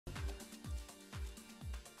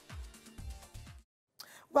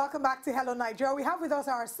Welcome back to Hello Nigeria. We have with us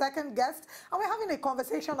our second guest, and we're having a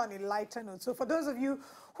conversation on a lighter note. So for those of you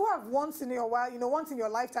who have once in your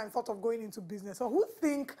lifetime thought of going into business, or who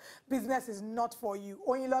think business is not for you,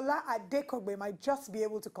 Oyinlola Adekogbe might just be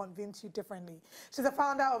able to convince you differently. She's the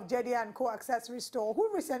founder of Jedi & Co. Accessory Store, who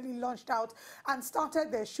recently launched out and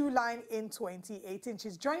started their shoe line in 2018.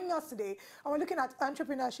 She's joining us today, and we're looking at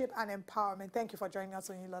entrepreneurship and empowerment. Thank you for joining us,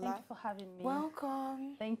 Oyinlola. Thank you for having me.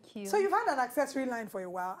 Welcome. Thank you. So you've had an accessory line for a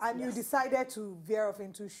while, and you decided to veer off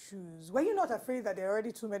into shoes. Were you not afraid that there are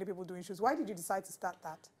already too many people doing shoes? Why did you decide to start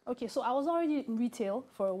that? Okay, so I was already in retail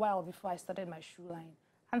for a while before I started my shoe line.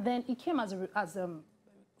 And then it came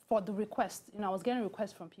for the request. I was getting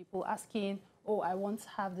requests from people asking, oh, I want to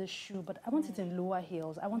have this shoe, but I want it in lower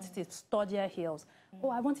heels. I want it in sturdier heels. Oh,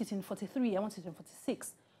 I want it in 43. I want it in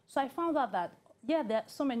 46. So I found out that, yeah, there are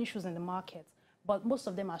so many shoes in the market, but most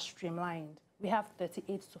of them are streamlined. We have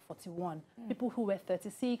 38 to 41. People who wear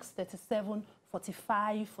 36, 37,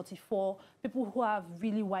 45, 44. People who have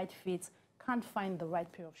really wide feet can't find the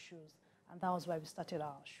right pair of shoes. And that was why we started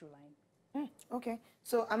our shoe line. Okay.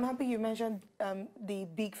 So I'm happy you mentioned the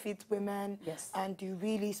big feet women and the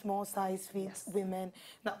really small size feet women.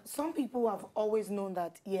 Now, some people have always known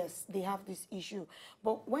that, yes, they have this issue.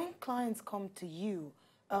 But when clients come to you,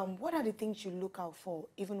 what are the things you look out for,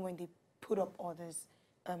 even when they put up orders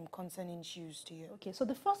concerning shoes to you? Okay, so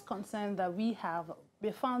the first concern that we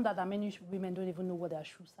found that many women don't even know what their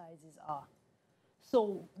shoe sizes are.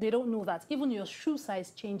 So they don't know that even your shoe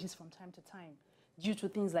size changes from time to time due to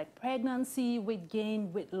things like pregnancy, weight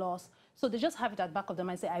gain, weight loss. So they just have it at the back of their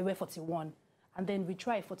mind, say, I wear 41. And then we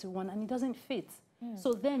try 41 and it doesn't fit.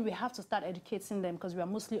 So then we have to start educating them, because we are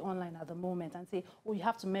mostly online at the moment, and say, oh, you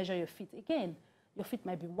have to measure your feet. Again, your feet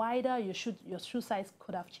might be wider, your shoe size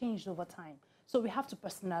could have changed over time. So we have to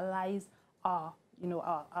personalize our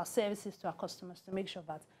services to our customers to make sure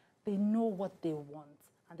that they know what they want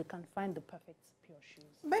and they can find the perfect pair of shoes.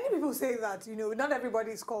 Many people say that, not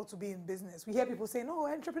everybody is called to be in business. We hear people say, no,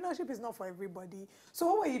 entrepreneurship is not for everybody. So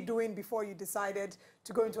what were you doing before you decided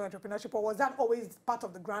to go into entrepreneurship, or was that always part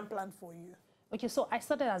of the grand plan for you? Okay, so I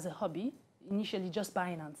started as a hobby, initially just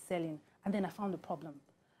buying and selling, and then I found a problem.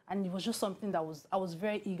 And it was just something that I was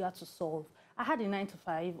very eager to solve. I had a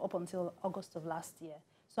 9-to-5 up until August of last year.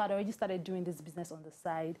 So I'd already started doing this business on the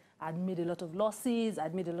side. I'd made a lot of losses.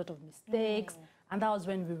 I'd made a lot of mistakes. And that was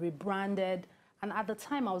when we rebranded. And at the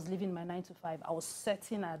time I was leaving my 9-to-5, I was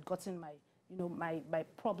certain I had gotten my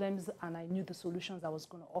problems, and I knew the solutions I was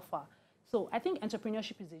going to offer. So I think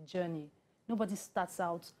entrepreneurship is a journey. Nobody starts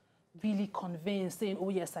out really convinced, saying, oh,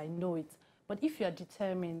 yes, I know it. But if you're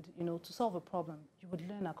determined, to solve a problem, you would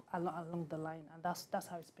learn along the line, and that's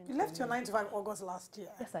how it's been. You left your 9-to-5 August last year.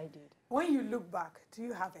 Yes, I did. When you look back, do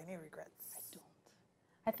you have any regrets? I don't.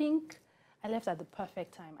 I think I left at the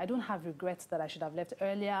perfect time. I don't have regrets that I should have left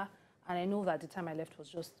earlier, and I know that the time I left was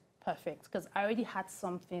just perfect, because I already had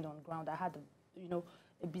something on ground. I had,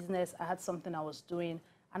 a business. I had something I was doing,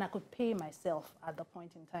 and I could pay myself at the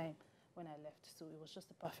point in time when I left. So it was just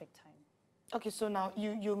the perfect time. Okay, so now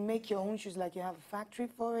you make your own shoes, like you have a factory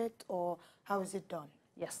for it, or how is it done?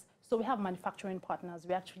 Yes. So we have manufacturing partners.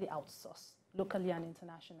 We actually outsource locally and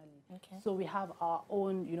internationally. Okay. So we have our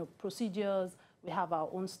own, procedures. We have our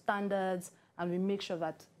own standards, and we make sure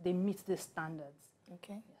that they meet the standards.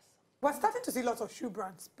 Okay. Yes. We're starting to see lots of shoe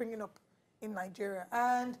brands springing up in Nigeria,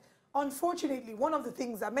 and unfortunately, one of the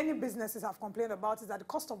things that many businesses have complained about is that the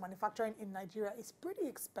cost of manufacturing in Nigeria is pretty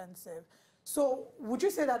expensive. So would you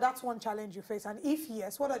say that that's one challenge you face? And if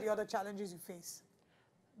yes, what are the other challenges you face?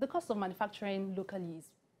 The cost of manufacturing locally is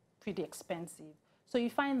pretty expensive. So you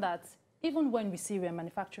find that even when we say we're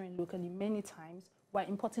manufacturing locally, many times we're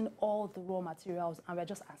importing all the raw materials and we're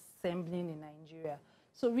just assembling in Nigeria.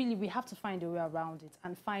 So really, we have to find a way around it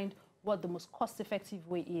and find what the most cost-effective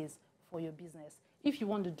way is for your business. If you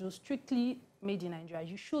want to do strictly made in Nigeria,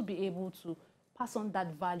 you should be able to pass on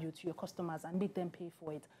that value to your customers and make them pay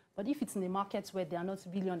for it. But if it's in the markets where they are not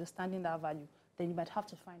really understanding that value, then you might have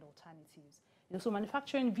to find alternatives. So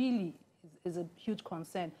manufacturing really is a huge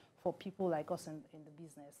concern for people like us in the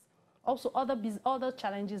business. Also, other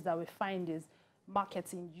challenges that we find is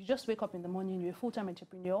marketing. You just wake up in the morning, you're a full-time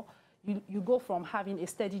entrepreneur. You go from having a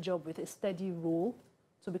steady job with a steady role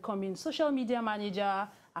to becoming social media manager,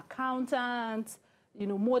 accountant,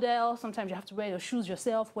 model. Sometimes you have to wear your shoes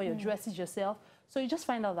yourself, wear your dresses yourself. So you just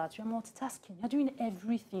find out that you're multitasking. You're doing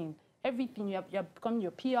everything. Everything. You're becoming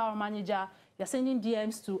your PR manager. You're sending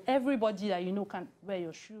DMs to everybody that can wear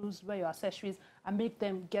your shoes, wear your accessories, and make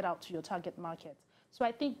them get out to your target market. So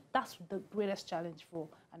I think that's the greatest challenge for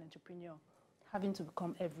an entrepreneur, having to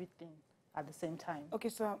become everything at the same time. Okay,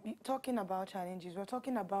 so talking about challenges, we're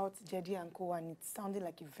talking about Jedi and Co, and it sounded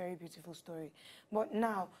like a very beautiful story. But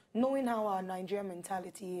now, knowing how our Nigerian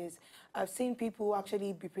mentality is, I've seen people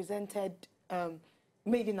actually be presented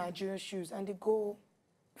made in Nigerian shoes, and they go,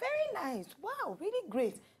 very nice, wow, really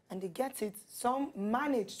great. And they get it. Some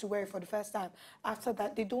manage to wear it for the first time. After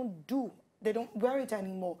that, they don't wear it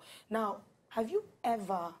anymore. Now, have you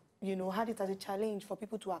ever, you know, had it as a challenge for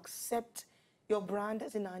people to accept your brand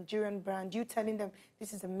as a Nigerian brand, you telling them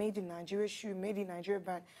this is a made in Nigeria shoe, made in Nigeria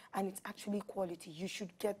brand, and it's actually quality. You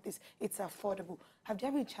should get this. It's affordable. Have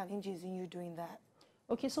there been challenges in you doing that?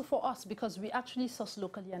 Okay, so for us, because we actually source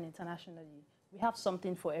locally and internationally, we have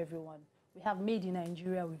something for everyone. We have made in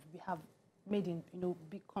Nigeria. We have made in, you know,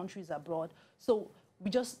 big countries abroad. So we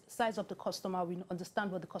just size up the customer. We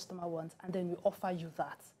understand what the customer wants, and then we offer you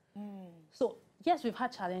that. So yes, we've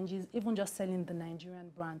had challenges, even just selling the Nigerian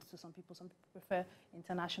brand to some people. Some people prefer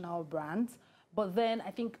international brands. But then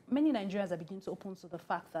I think many Nigerians are beginning to open to the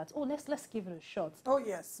fact that, oh, let's give it a shot. Oh,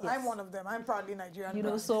 yes. I'm one of them. I'm proudly Nigerian. You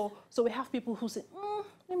know, so we have people who say,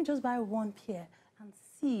 let me just buy one pair and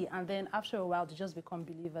see. And then after a while, they just become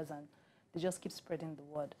believers and they just keep spreading the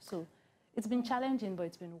word. So it's been challenging, but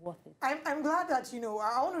it's been worth it. I'm glad that, you know,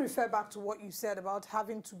 I want to refer back to what you said about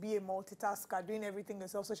having to be a multitasker, doing everything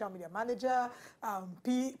yourself, social media manager, PA,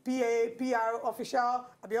 PR official,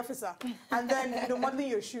 officer, and then, you know, modeling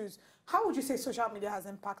your shoes. How would you say social media has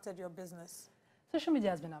impacted your business? Social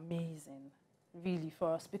media has been amazing, really,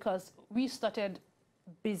 for us, because we started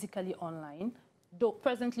basically online. Though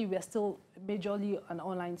presently we're still majorly an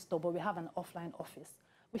online store, but we have an offline office.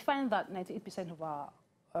 We find that 98% of our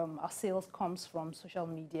sales comes from social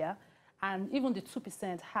media, and even the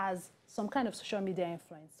 2% has some kind of social media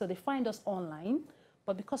influence. So they find us online,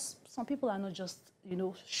 but because some people are not just, you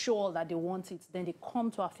know, sure that they want it, then they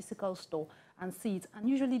come to our physical store and see it. And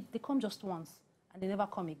usually they come just once and they never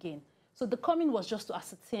come again. So the coming was just to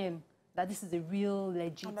ascertain that this is a real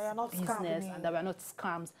legit business and that we're not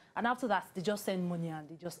scams. And after that, they just send money and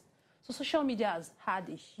they just... So social media has had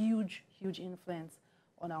a huge, huge influence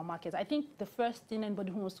on our market. I think the first thing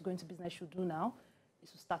anybody who wants to go into business should do now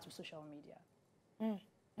is to start with social media.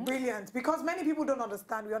 Brilliant. Because many people don't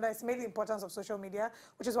understand, we underestimate the importance of social media,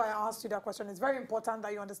 which is why I asked you that question. It's very important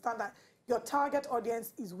that you understand that your target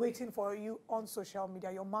audience is waiting for you on social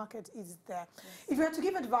media. Your market is there. Yes. If you had to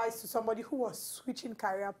give advice to somebody who was switching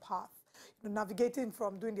career path, you know, navigating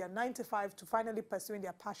from doing their 9 to 5 to finally pursuing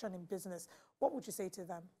their passion in business, what would you say to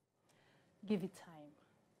them? Give it time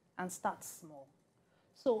and start small.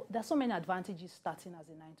 So there's so many advantages starting as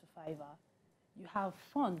a 9 to 5er. You have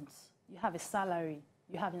funds, you have a salary,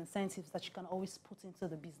 you have incentives that you can always put into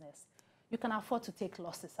the business. You can afford to take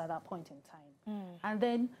losses at that point in time. And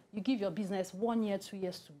then you give your business 1 year, 2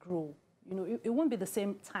 years to grow. You know, it won't be the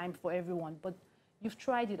same time for everyone, but you've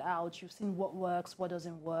tried it out, you've seen what works, what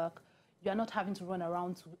doesn't work. You're not having to run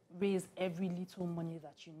around to raise every little money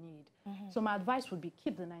that you need. So my advice would be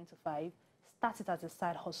keep the 9 to 5, start it as a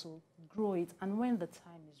side hustle, grow it, and when the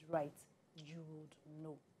time is right, you would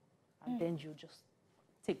know. And then you just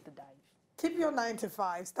take the dive. Keep your 9 to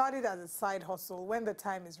 5, start it as a side hustle. When the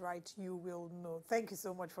time is right, you will know. Thank you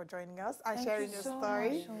so much for joining us and sharing your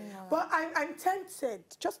story. But I'm tempted,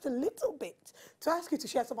 just a little bit, to ask you to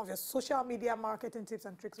share some of your social media marketing tips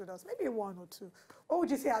and tricks with us, maybe one or two. What would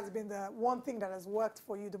you say has been the one thing that has worked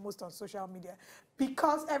for you the most on social media?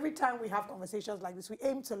 Because every time we have conversations like this, we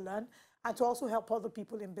aim to learn and to also help other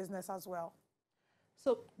people in business as well.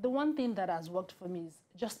 So the one thing that has worked for me is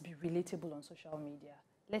just be relatable on social media.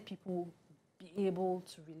 Let people be able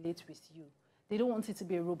to relate with you. They don't want it to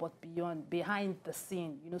be a robot behind the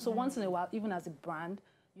scene, you know. So once in a while, even as a brand,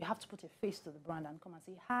 you have to put a face to the brand and come and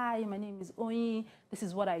say, hi, my name is Oyin. This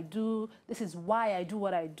is what I do. This is why I do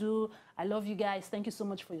what I do. I love you guys. Thank you so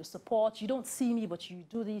much for your support. You don't see me, but you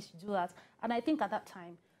do this, you do that. And I think at that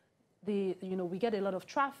time, you know, we get a lot of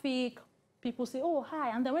traffic. People say, oh,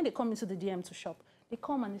 hi. And then when they come into the DM to shop, they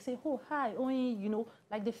come and they say, oh, hi, Oyin, you know,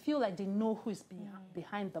 like they feel like they know who is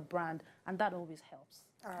behind the brand, and that always helps.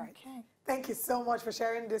 All right. Okay. Thank you so much for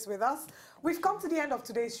sharing this with us. We've come to the end of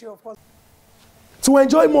today's show, of course. To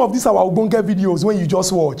enjoy more of these our Ogbonge videos when you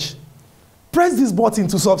just watch, press this button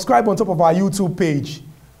to subscribe on top of our YouTube page.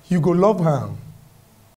 You go love her.